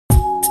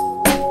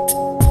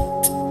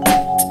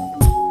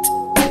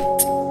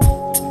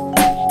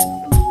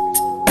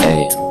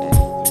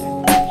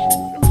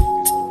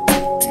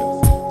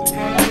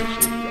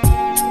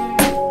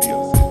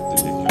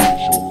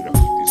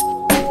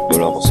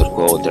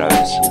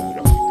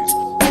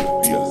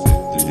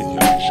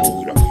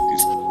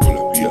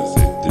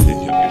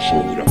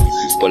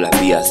Por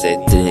las vías de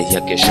tren y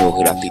aquellos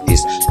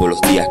grafitis, por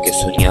los días que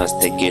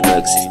soñaste que no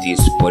existís,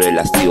 por el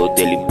hastío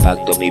del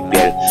impacto en mi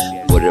piel,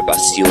 por el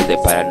vacío de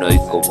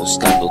paranoico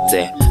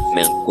buscándote.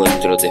 Me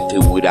encuentro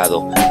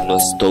desfigurado, no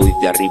estoy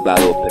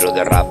derribado, pero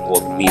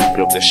derrapo mi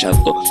propio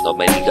llanto. No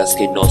me digas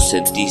que no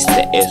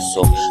sentiste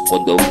eso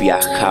cuando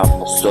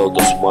viajamos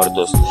todos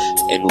muertos.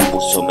 En un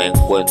buzo me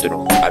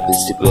encuentro, al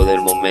principio del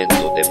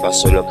momento, te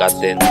paso lo que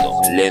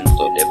atento,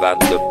 lento,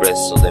 levanto el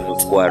preso de mi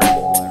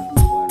cuerpo.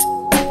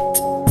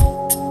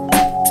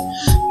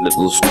 Me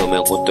busco, me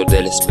encuentro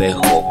del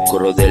espejo,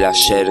 corro del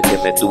ayer que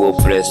me tuvo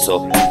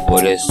preso.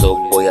 Por eso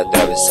voy a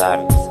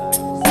atravesar,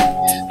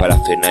 para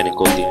frenar y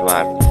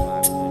continuar.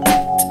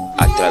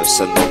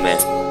 Atravesándome,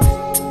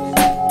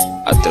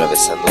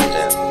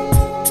 atravesándote,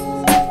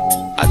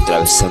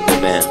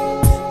 atravesándome,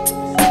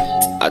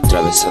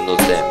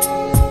 atravesándote,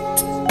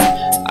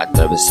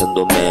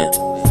 atravesándome,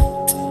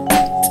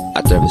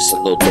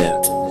 atravesándote,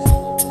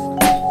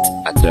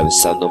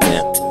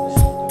 atravesándome,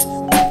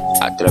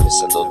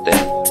 atravesándote.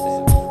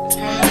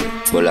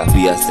 Por las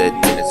vías de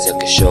tenencia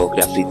que yo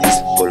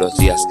grafitis, por los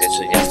días que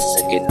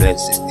soñaste que no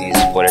existís,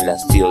 por el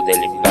hastío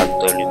del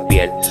impacto en mi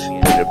piel,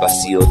 por el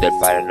vacío del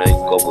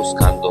paranoico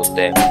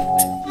buscándote.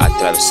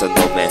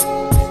 Atravesándome,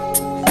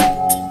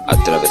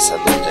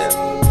 atravesándote,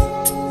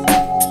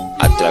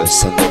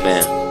 atravesándome,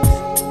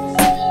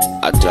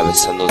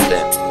 atravesándote,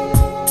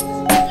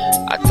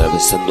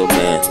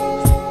 atravesándome,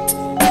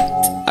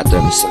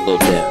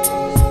 atravesándote,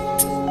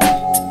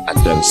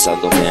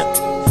 atravesándome,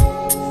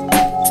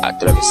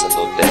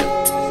 atravesándote.